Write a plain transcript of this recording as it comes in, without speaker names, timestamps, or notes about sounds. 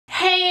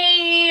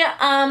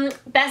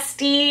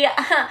bestie,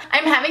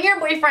 I'm having your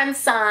boyfriend's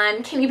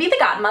son. Can you be the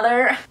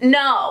godmother?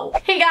 No.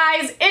 Hey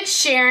guys, it's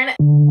Sharon.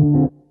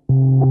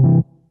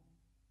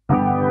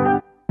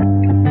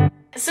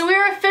 So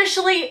we're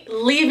officially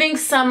leaving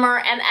summer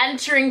and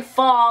entering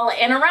fall,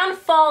 and around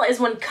fall is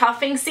when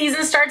cuffing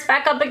season starts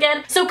back up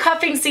again. So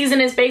cuffing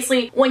season is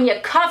basically when you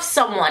cuff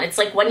someone. It's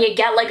like when you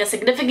get like a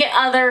significant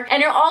other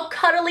and you're all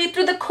cuddly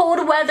through the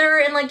cold weather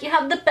and like you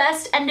have the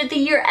best end of the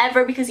year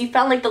ever because you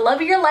found like the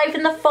love of your life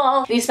in the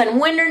fall and you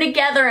spend winter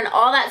together and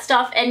all that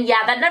stuff. And yeah,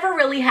 that never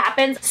really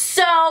happens.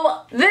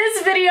 So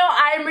this video,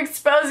 I am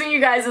exposing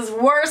you guys'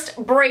 worst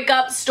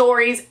breakup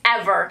stories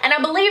ever. And I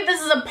believe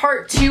this is a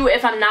part 2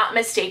 if I'm not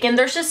mistaken.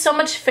 There's just so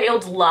much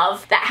failed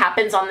love that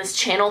happens on this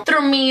channel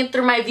through me,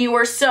 through my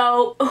viewers,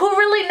 so who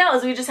really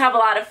knows? We just have a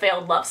lot of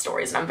failed love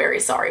stories and I'm very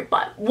sorry,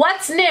 but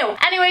what's new?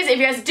 Anyways, if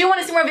you guys do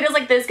want to see more videos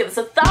like this, give us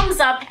a thumbs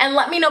up and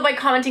let me know by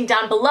commenting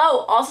down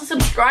below. Also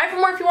subscribe for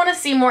more if you want to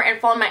see more and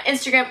follow my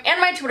Instagram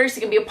and my Twitter so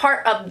you can be a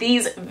part of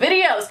these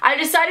videos. I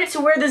decided to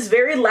wear this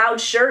very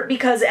loud shirt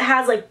because it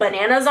has like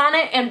bananas on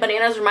it and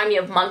bananas remind me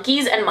of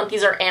monkeys and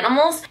monkeys are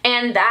animals,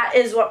 and that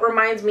is what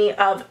reminds me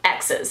of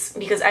exes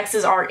because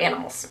exes are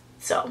animals.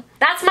 So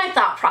that's my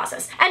thought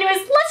process. Anyways,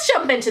 let's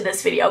jump into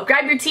this video.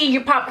 Grab your tea,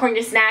 your popcorn,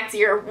 your snacks,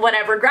 your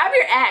whatever. Grab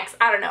your ex.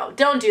 I don't know.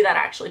 Don't do that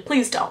actually.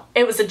 Please don't.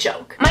 It was a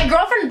joke. My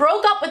girlfriend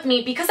broke up with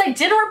me because I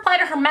didn't reply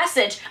to her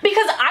message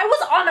because I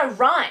was on a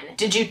run.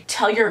 Did you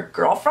tell your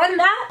girlfriend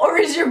that? Or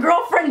is your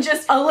girlfriend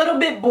just a little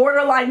bit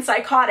borderline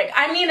psychotic?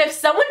 I mean, if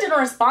someone didn't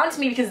respond to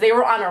me because they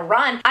were on a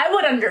run, I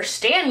would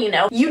understand, you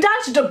know. You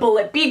dodged a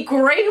bullet. Be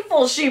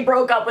grateful she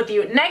broke up with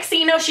you. Next thing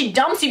you know, she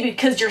dumps you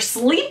because you're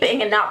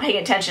sleeping and not paying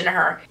attention to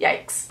her. Yeah.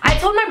 I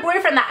told my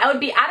boyfriend that I would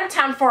be out of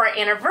town for our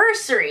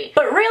anniversary,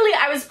 but really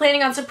I was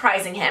planning on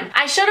surprising him.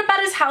 I showed up at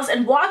his house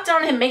and walked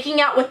on him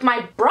making out with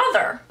my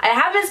brother. I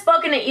haven't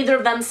spoken to either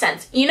of them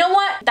since. You know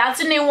what?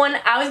 That's a new one.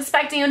 I was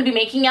expecting you to be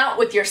making out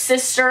with your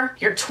sister,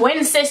 your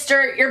twin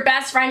sister, your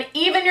best friend,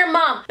 even your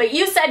mom, but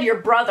you said your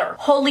brother.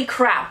 Holy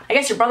crap. I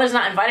guess your brother's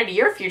not invited to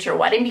your future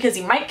wedding because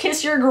he might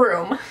kiss your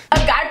groom.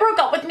 A guy broke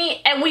up with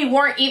me and we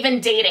weren't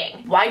even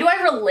dating. Why do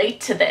I relate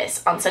to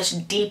this on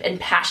such deep and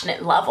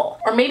passionate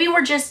level? Or maybe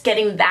we're just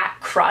getting that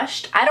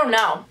crushed? I don't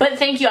know. But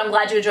thank you, I'm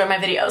glad you enjoy my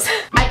videos.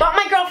 I bought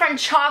my girlfriend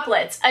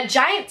chocolates, a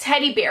giant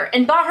teddy bear,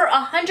 and bought her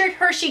 100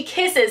 Hershey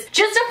Kisses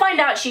just to find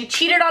out she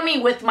cheated on me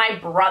with my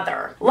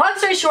brother. Long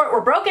story short,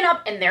 we're broken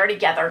up and they're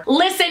together.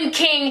 Listen,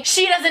 King,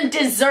 she doesn't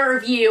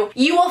deserve you.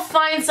 You will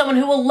find someone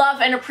who will love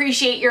and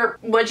appreciate your,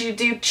 what'd you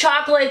do?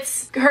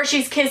 Chocolates,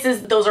 Hershey's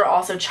Kisses, those are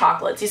also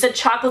chocolates. You said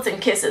chocolates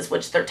and kisses,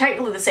 which they're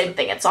technically the same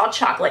thing. It's all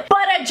chocolate.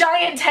 But a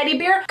giant teddy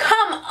bear?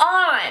 Come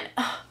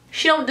on!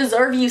 She don't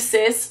deserve you,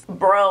 sis,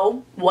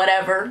 bro,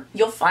 whatever.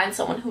 You'll find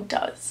someone who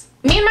does.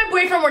 Me and my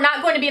boyfriend were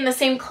not going to be in the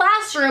same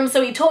classroom,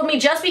 so he told me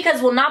just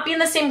because we'll not be in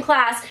the same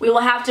class, we will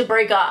have to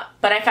break up.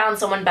 But I found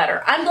someone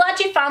better. I'm glad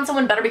you found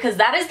someone better because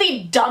that is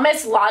the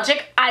dumbest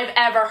logic I've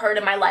ever heard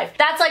in my life.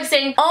 That's like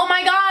saying, oh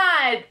my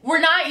god,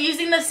 we're not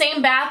using the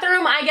same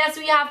bathroom, I guess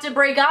we have to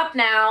break up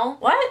now.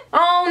 What?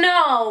 Oh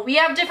no, we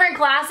have different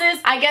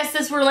classes? I guess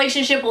this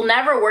relationship will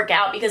never work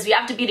out because we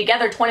have to be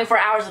together 24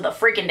 hours of the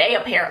freaking day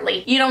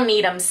apparently. You don't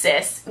need them,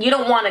 sis. You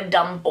don't want a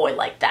dumb boy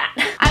like that.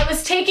 I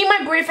was taking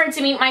my boyfriend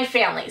to meet my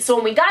family, so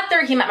when we got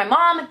there, he met my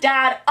mom,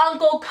 dad,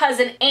 uncle,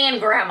 cousin,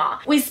 and grandma.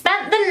 We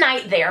spent the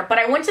night there, but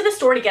I went to the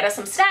store to get us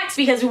some snacks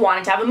because we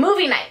wanted to have a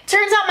movie night.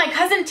 Turns out my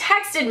cousin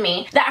texted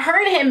me that her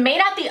and him made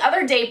out the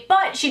other day,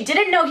 but she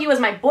didn't know he was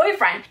my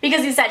boyfriend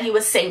because he said he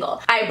was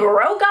single. I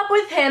broke up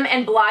with him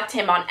and blocked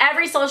him on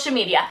every social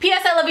media.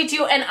 P.S. I love you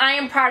too, and I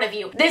am proud of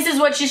you. This is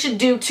what you should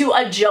do to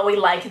a Joey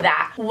like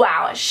that.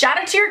 Wow. Shout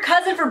out to your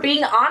cousin for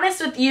being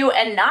honest with you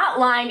and not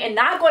lying and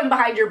not going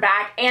behind your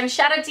back, and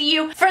shout out to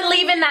you for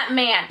leaving that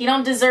man. You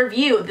don't deserve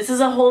you. This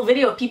is a whole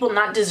video of people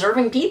not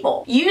deserving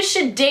people. You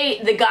should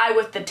date the guy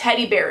with the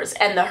teddy bears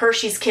and the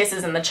Hershey's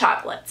Kisses and the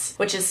chocolates,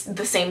 which is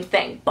the same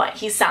thing, but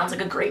he sounds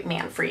like a great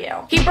man for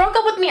you. He broke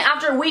up with me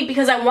after a week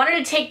because I wanted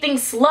to take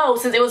things slow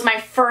since it was my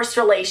first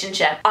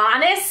relationship.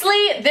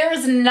 Honestly,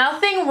 there's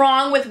nothing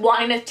wrong with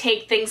wanting to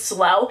take things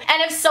slow,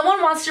 and if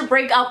someone wants to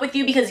break up with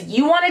you because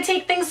you want to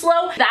take things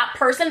slow, that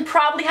person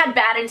probably had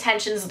bad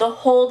intentions the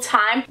whole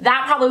time.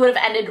 That probably would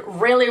have ended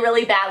really,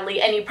 really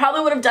badly, and you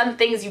probably would have done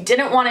things you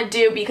didn't want to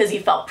do because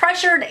you felt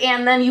pressured,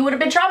 and then you would have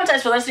been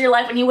traumatized for the rest of your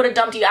life, and he would have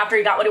dumped you after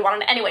he got what he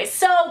wanted anyway.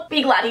 So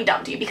be glad he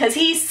dumped you because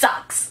he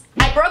sucks.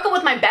 I broke up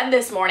with my bed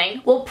this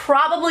morning. We'll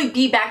probably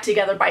be back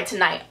together by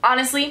tonight.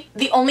 Honestly,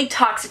 the only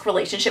toxic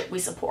relationship we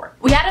support.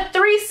 We had a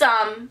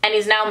threesome, and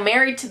he's now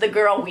married to the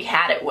girl we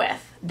had it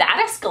with.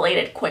 That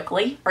escalated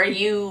quickly. Are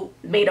you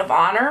maid of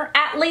honor,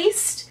 at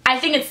least? I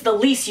think it's the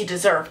least you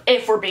deserve,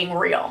 if we're being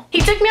real. He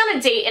took me on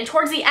a date, and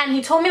towards the end,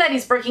 he told me that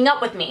he's breaking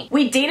up with me.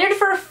 We dated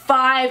for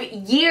 5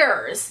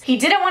 years. He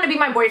didn't want to be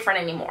my boyfriend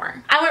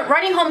anymore. I went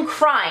running home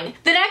crying.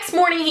 The next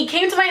morning, he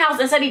came to my house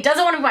and said he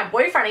doesn't want to be my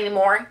boyfriend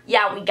anymore.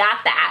 Yeah, we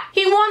got that.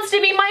 He wants to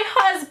be my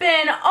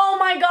husband. Oh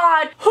my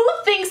God. Who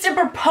thinks to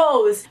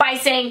propose by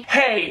saying,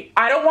 hey,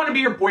 I don't want to be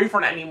your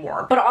boyfriend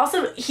anymore? But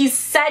also, he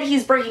said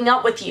he's breaking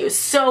up with you.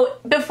 So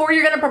before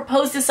you're gonna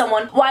propose to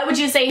someone, why would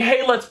you say,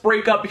 hey, let's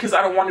break up because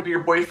I don't want to be your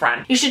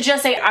boyfriend? You should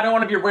just say, I don't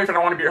want to be your boyfriend,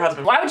 I want to be your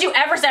husband. Why would you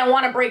ever say I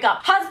want to break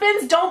up?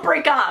 Husbands don't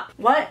break up.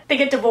 What? They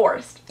get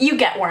divorced. You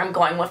get where I'm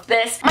going with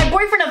this. My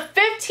boyfriend of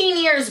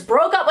 15 years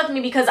broke up with me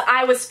because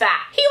I was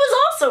fat. He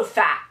was also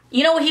fat.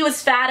 You know what he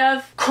was fat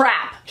of?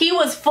 Crap. He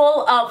was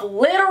full of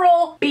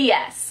literal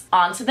BS.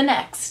 On to the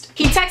next.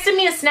 He texted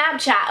me a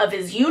Snapchat of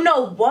his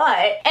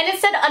you-know-what, and it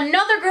said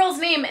another girl's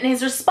name, and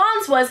his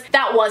response was,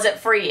 that wasn't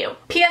for you.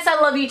 P.S. I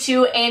love you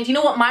too, and you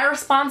know what my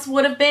response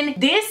would have been?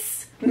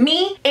 This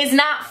me is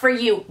not for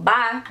you.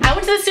 Bye. I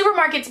went to the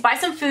supermarket to buy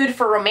some food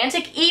for a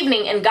romantic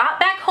evening and got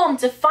back home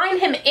to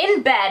find him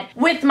in bed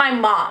with my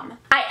mom.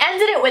 I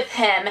ended it with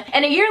him,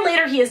 and a year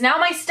later he is now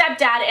my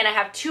stepdad, and I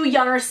have 2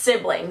 younger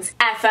siblings.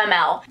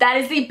 FML. That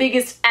is the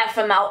biggest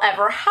FML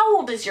ever. How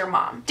old is your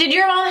mom? Did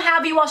your mom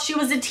have you while she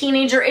was a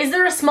teenager? Is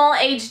there a small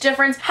age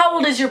difference? How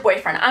old is your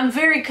boyfriend? I'm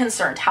very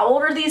concerned. How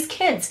old are these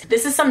kids?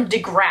 This is some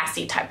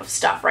Degrassi type of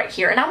stuff right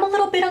here, and I'm a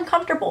little bit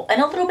uncomfortable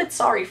and a little bit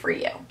sorry for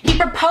you. He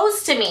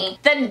proposed to me,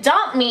 then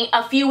dumped me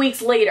a few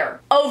weeks later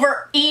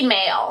over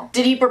email.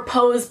 Did he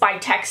propose by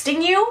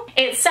texting you?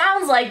 It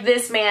sounds like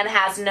this man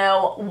has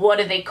no, what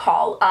do they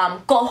call,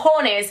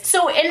 cojones.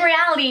 So in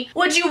reality,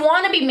 would you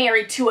want to be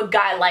married to a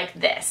guy like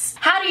this?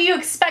 How do you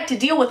expect to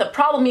deal with a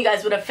problem you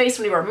guys would have faced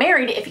when you were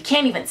married if you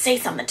can't even say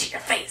something to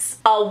your face?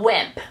 A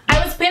wimp.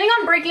 I was planning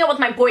on breaking up with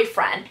my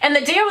boyfriend, and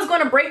the day I was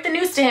going to break the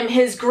news to him,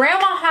 his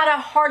grandma had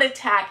a heart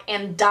attack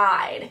and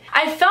died.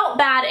 I felt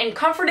bad and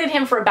comforted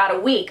him for about a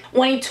week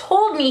when he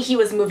told me he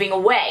was moving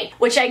away,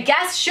 which I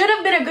guess should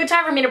have been a good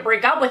time for me to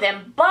break up with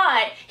him,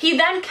 but he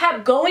then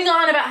kept going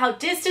on about how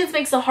distance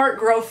makes the heart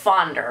grow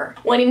fonder.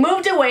 When he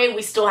moved away,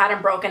 we still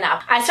hadn't broken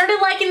up. I started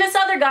liking this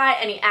other guy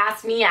and he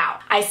asked me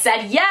out. I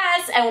said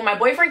yes, and when my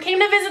boyfriend came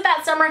to visit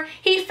that summer,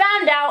 he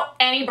found out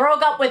and he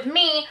broke up with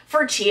me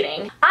for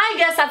cheating. I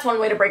guess that's one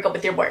way to break up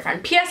with your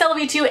boyfriend. P.S. I love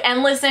you too,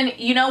 and listen,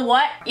 you know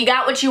what? You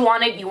got what you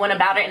wanted, you went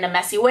about it in a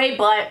messy way,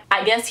 but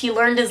I guess he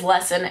learned his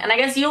lesson, and I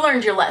guess you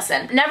learned your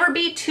lesson. Never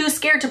be too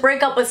scared to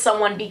break up with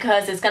someone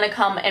because it's gonna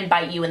come and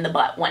bite you in the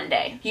butt one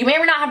day. You may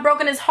or not have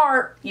broken his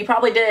heart, you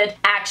probably did.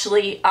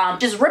 Actually,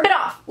 just rip it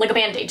off like a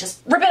band-aid.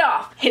 Just rip it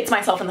off. Hits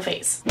myself in the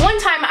face. One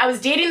time I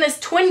was dating this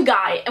twin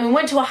guy and we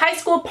went to a high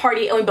school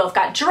party and we both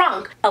got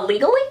drunk.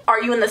 Illegally?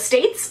 Are you in the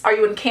States? Are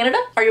you in Canada?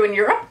 Are you in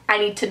Europe? I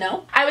need to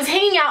know. I was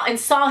hanging out and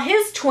saw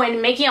his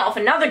twin making out with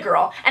another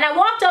girl, and I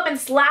walked up and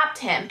slapped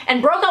him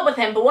and broke up with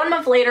him, but 1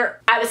 month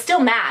later I was still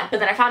mad, but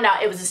then I found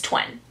out it was his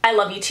twin. I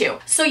love you too.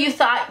 So you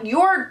thought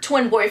your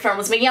twin boyfriend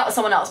was making out with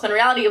someone else, but in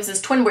reality it was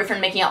his twin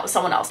boyfriend making out with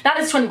someone else. Not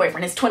his twin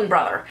boyfriend, his twin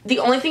brother. The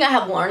only thing I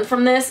have learned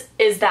from this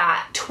is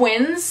that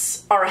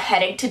twins are a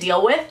headache to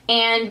deal with,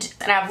 and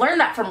I've learned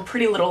that from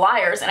Pretty Little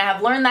Liars, and I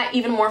have learned that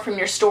even more from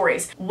your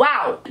stories.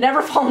 Wow,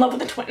 never fall in love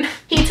with a twin.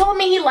 He told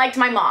me he liked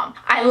my mom.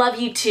 I love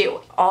you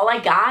too. All I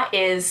got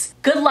is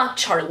good luck,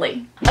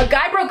 Charlie. A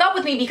guy broke up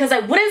with me because I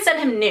wouldn't send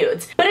him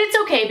nudes, but it's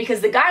okay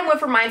because the guy I'm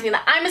with reminds me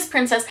that I'm his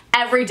princess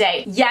every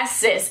day. Yes,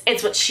 sis,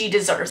 it's what she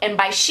deserves. And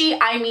by she,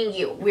 I mean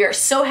you. We are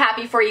so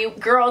happy for you.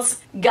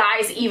 Girls,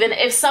 guys, even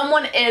if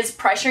someone is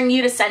pressuring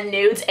you to send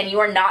nudes and you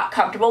are not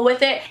comfortable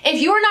with it, if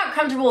you are not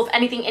comfortable with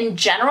anything in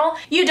general,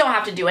 you don't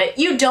have to do it.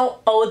 You don't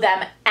owe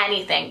them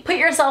anything. Put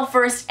yourself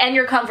first and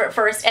your comfort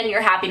first and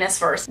your happiness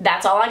first.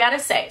 That's all I gotta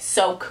say.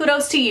 So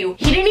kudos to you.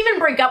 He didn't even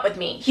break up with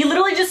me. He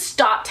literally just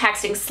stopped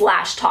texting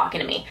 / talking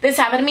to me. This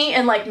happened to me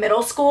in like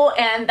middle school,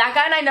 and that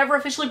guy and I never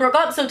officially broke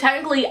up, so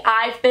technically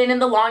I've been in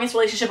the longest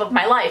relationship of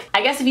my life.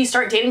 I guess if you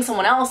start dating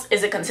someone else,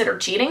 is it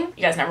considered cheating?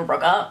 You guys never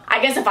broke up.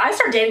 I guess if I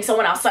start dating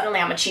someone else, suddenly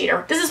I'm a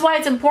cheater. This is why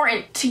it's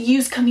important to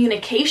use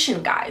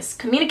communication, guys.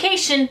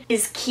 Communication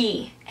is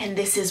key. And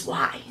this is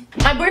why.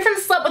 My boyfriend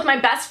slept with my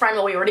best friend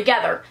while we were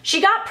together. She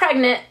got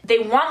pregnant. They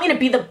want me to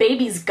be the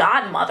baby's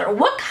godmother.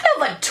 What kind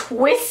of a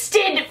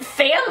twisted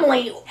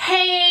family?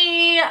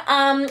 Hey,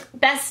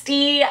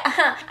 bestie,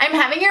 I'm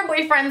having your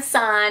boyfriend's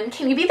son.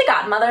 Can you be the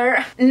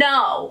godmother?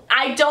 No,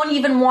 I don't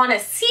even want to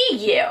see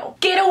you.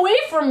 Get away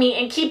from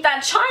me and keep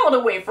that child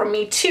away from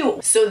me too.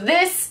 So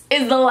this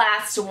is the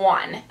last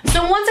one.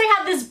 So once I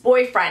had this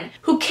boyfriend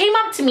who came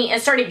up to me and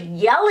started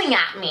yelling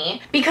at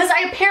me because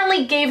I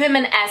apparently gave him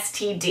an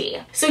STD.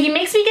 So he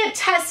makes me get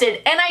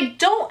tested and I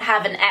don't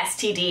have an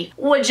STD.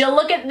 Would you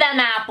look at them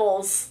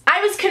apples? I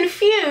was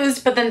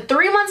confused, but then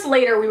 3 months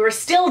later we were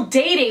still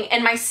dating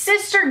and my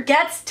sister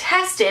gets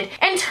tested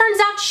and turns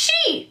out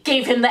she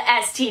gave him the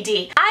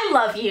STD. I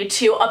love you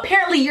too.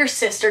 Apparently your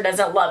sister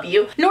doesn't love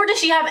you, nor does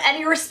she have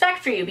any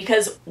respect for you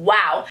because,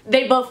 wow,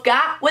 they both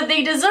got what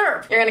they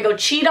deserve. You're gonna go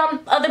cheat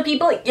on other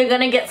people, you're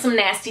gonna get some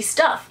nasty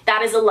stuff.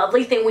 That is a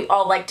lovely thing we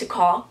all like to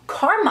call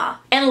karma.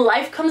 And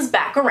life comes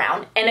back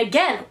around and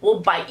again will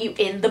bite you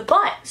in the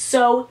butt.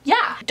 So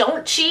yeah,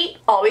 don't cheat,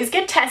 always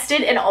get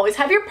tested, and always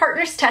have your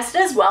partners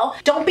tested as well.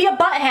 Don't be a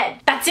butthead.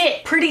 That's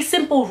it. Pretty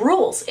simple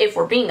rules if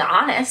we're being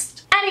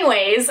honest.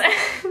 Anyways,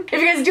 if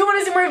you guys do want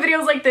to see more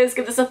videos like this,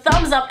 give this a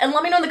thumbs up and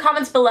let me know in the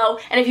comments below.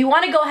 And if you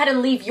want to go ahead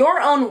and leave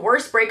your own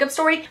worst breakup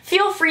story,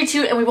 feel free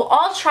to, and we will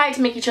all try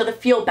to make each other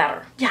feel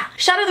better. Yeah.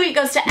 Shout out of the week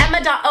goes to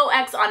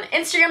Emma.ox on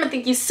Instagram, and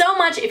thank you so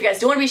much. If you guys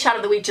do want to be shout out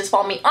of the week, just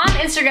follow me on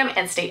Instagram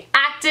and stay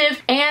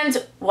active.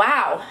 And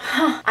wow,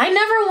 I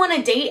never want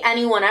to date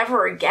anyone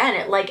ever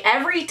again. Like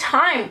every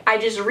time I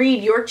just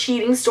read your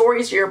cheating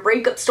stories or your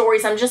breakup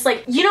stories, I'm just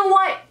like, you know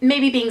what?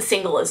 Maybe being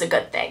single is a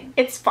good thing.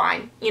 It's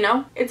fine, you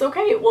know? It's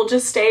okay. We'll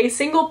just stay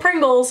single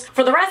Pringles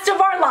for the rest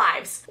of our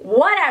lives.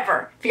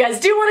 Whatever. If you guys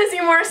do want to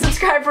see more,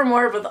 subscribe for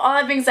more. With all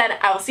that being said,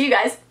 I will see you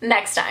guys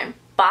next time.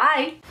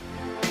 Bye.